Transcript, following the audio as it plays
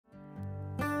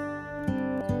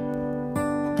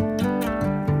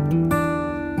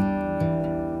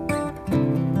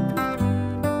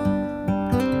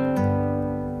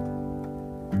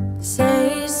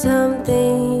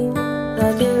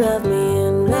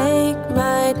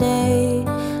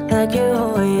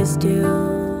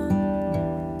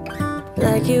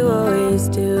like you always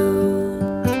do.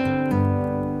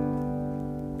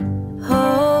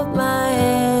 Hold my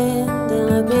hand and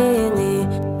look me in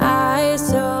the eyes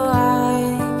so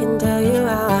I can tell you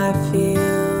how I feel.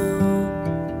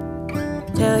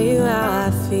 Tell you how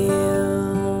I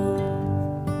feel.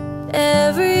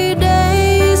 Every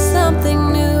day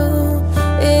something new.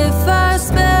 If I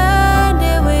spend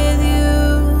it with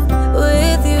you,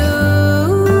 with you,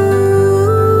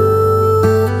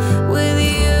 with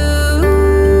you.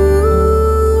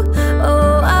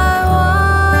 Oh, I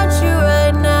want you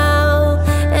right now,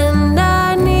 and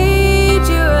I need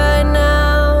you right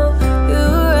now, you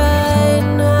right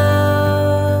now.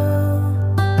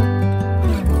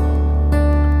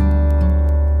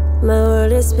 My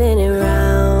world is spinning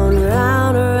round,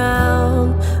 round,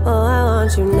 around. Oh, I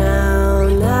want you now,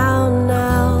 now,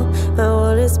 now. My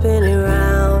world is spinning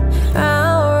round,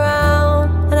 round,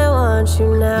 round. And I want you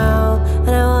now,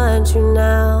 and I want you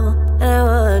now, and I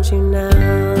want you now.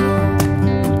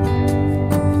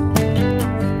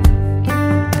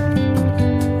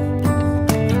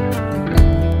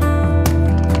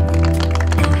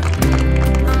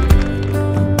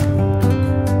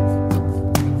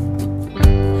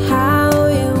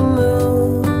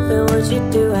 You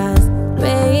do has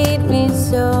made me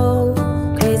so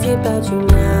crazy about you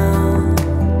now.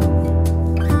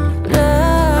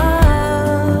 Now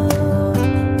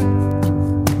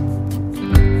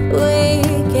we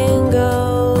can go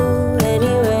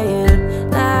anywhere you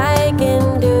like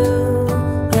and do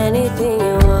anything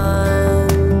you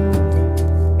want,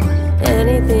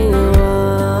 anything you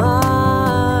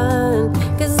want.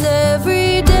 'Cause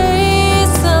every day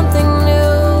is something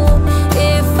new.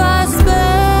 If I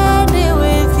spend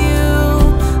with you,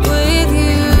 with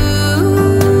you,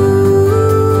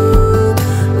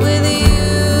 with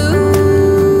you.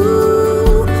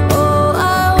 Oh,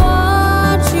 I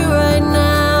want you right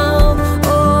now.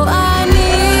 Oh, I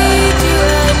need you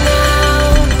right now,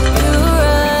 you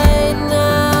right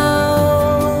now.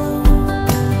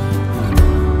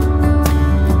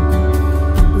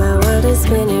 My world is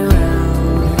spinning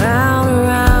round, round,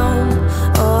 round.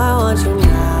 Oh, I want you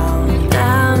now,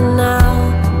 now, now.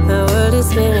 My world is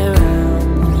spinning round,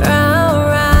 round,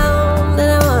 round. And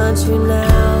I want you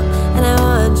now, and I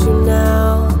want you now.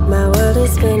 My world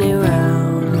is spinning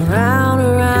round, round,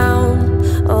 round.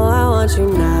 Oh, I want you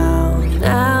now,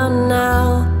 now, now.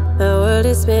 My world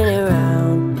is spinning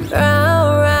round,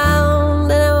 round,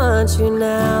 round. And I want you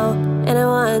now, and I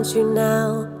want you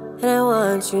now, and I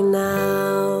want you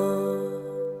now.